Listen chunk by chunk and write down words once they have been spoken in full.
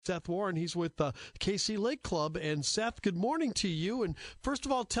Seth Warren. He's with KC Lake Club. And Seth, good morning to you. And first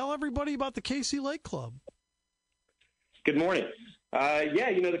of all, tell everybody about the KC Lake Club. Good morning.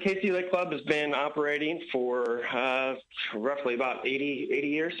 The KC Lake Club has been operating for roughly about 80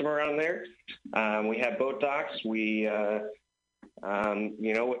 years, somewhere around there. We have boat docks.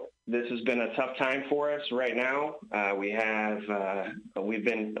 This has been a tough time for us right now. We've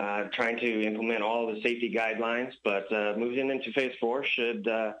been trying to implement all of the safety guidelines, but moving into Phase 4 should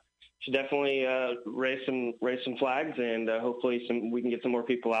definitely raise some flags, and hopefully we can get some more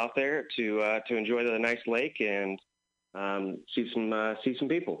people out there to enjoy the nice lake and see some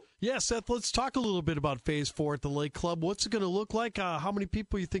people. Yeah, Seth, let's talk a little bit about Phase 4 at the Lake Club. What's it going to look like? How many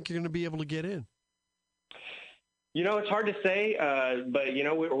people you think you're going to be able to get in? It's hard to say, but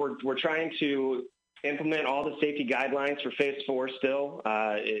we're trying to implement all the safety guidelines for Phase 4 still.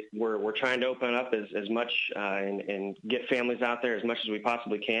 We're trying to open up as much and get families out there as much as we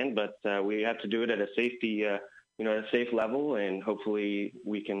possibly can, but we have to do it at a safety, at a safe level, and hopefully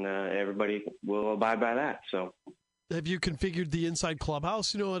we can. Everybody will abide by that. So, have you configured the inside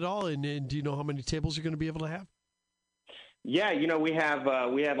clubhouse, at all, and do you know how many tables you're going to be able to have? Yeah, we have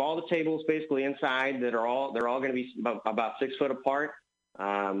all the tables basically inside they're all going to be about 6 foot apart.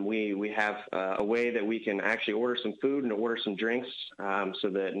 We have a way that we can actually order some food and order some drinks so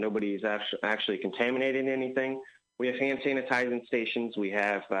that nobody's actually contaminating anything. We have hand sanitizing stations. We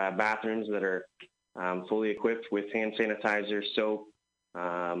have bathrooms that are fully equipped with hand sanitizer, soap,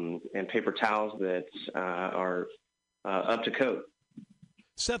 and paper towels that are up to code.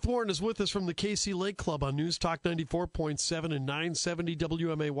 Seth Warren is with us from the KC Lake Club on News Talk 94.7 and 970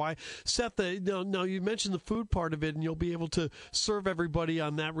 WMAY. Seth, now you mentioned the food part of it, and you'll be able to serve everybody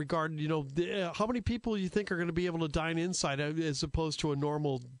on that regard. How many people you think are going to be able to dine inside as opposed to a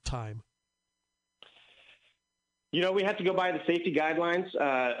normal time? We have to go by the safety guidelines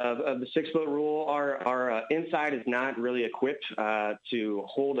of the 6 foot rule. Our inside is not really equipped to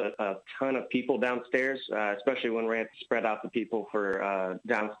hold a ton of people downstairs, especially when we have to spread out the people for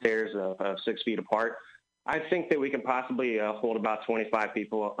downstairs of 6 feet apart. I think that we can possibly hold about 25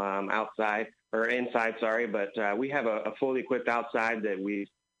 people inside, but we have a fully equipped outside that we've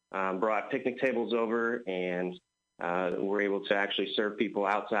brought picnic tables over, and we're able to actually serve people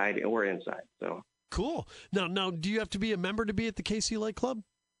outside or inside. So. Cool. Now, do you have to be a member to be at the KC Lake Club?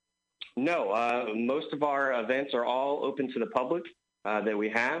 No. Most of our events are all open to the public that we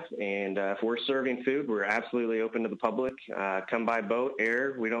have, and if we're serving food, we're absolutely open to the public. Come by boat,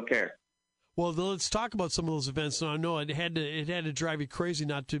 air, we don't care. Well, let's talk about some of those events. Now, I know it had to drive you crazy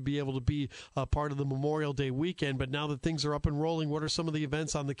not to be able to be a part of the Memorial Day weekend, but now that things are up and rolling, what are some of the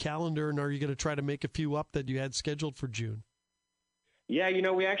events on the calendar, and are you going to try to make a few up that you had scheduled for June? Yeah,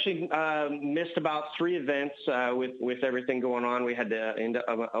 we actually missed about 3 events with everything going on. We had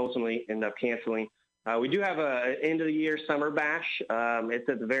to ultimately end up canceling. We do have an end-of-the-year summer bash. It's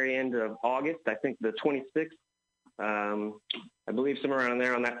at the very end of August, I think the 26th, I believe somewhere around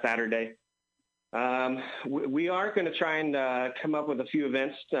there on that Saturday. We are going to try and come up with a few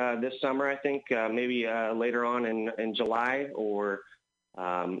events this summer, I think, maybe later on in July or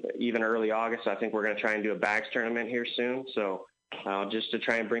even early August. I think we're going to try and do a bags tournament here soon. So just to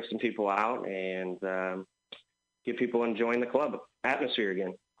try and bring some people out and get people enjoying the club atmosphere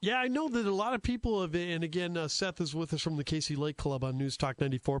again. Yeah, I know that a lot of people have, and again, Seth is with us from the KC Lake Club on News Talk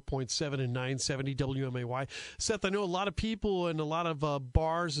 94.7 and 970 WMAY. Seth, I know a lot of people and a lot of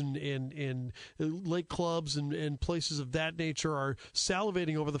bars and lake clubs and places of that nature are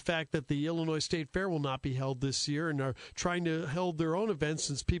salivating over the fact that the Illinois State Fair will not be held this year and are trying to hold their own events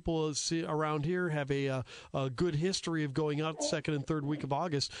since people around here have a good history of going out second and third week of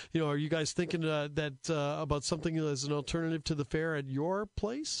August. Are you guys thinking about something as an alternative to the fair at your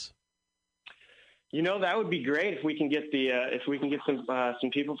place? That would be great if we can get some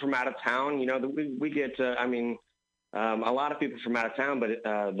people from out of town. We get a lot of people from out of town, but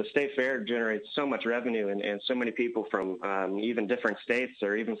the state fair generates so much revenue and so many people from even different states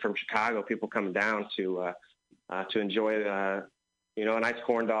or even from Chicago. People come down to enjoy a nice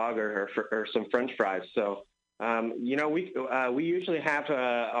corn dog or some French fries. So we usually have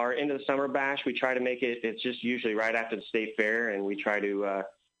our end of the summer bash. We try to make it. It's just usually right after the state fair, and we try to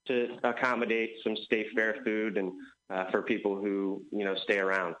accommodate some state fair food and for people who stay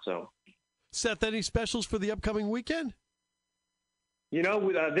around. So, Seth, any specials for the upcoming weekend?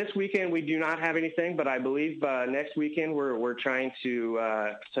 This weekend we do not have anything, but I believe next weekend we're trying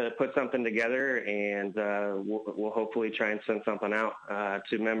to put something together, and we'll hopefully try and send something out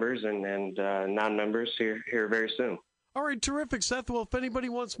to members and non-members here very soon. All right, terrific, Seth. Well, if anybody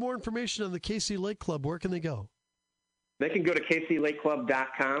wants more information on the KC Lake Club, where can they go? They can go to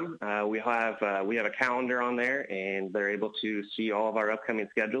kclakeclub.com. We have a calendar on there, and they're able to see all of our upcoming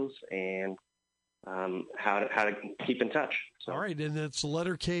schedules and how to keep in touch. So. All right, and it's the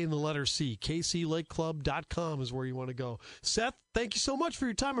letter K and the letter C. kclakeclub.com is where you want to go. Seth, thank you so much for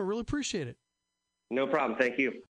your time. I really appreciate it. No problem. Thank you.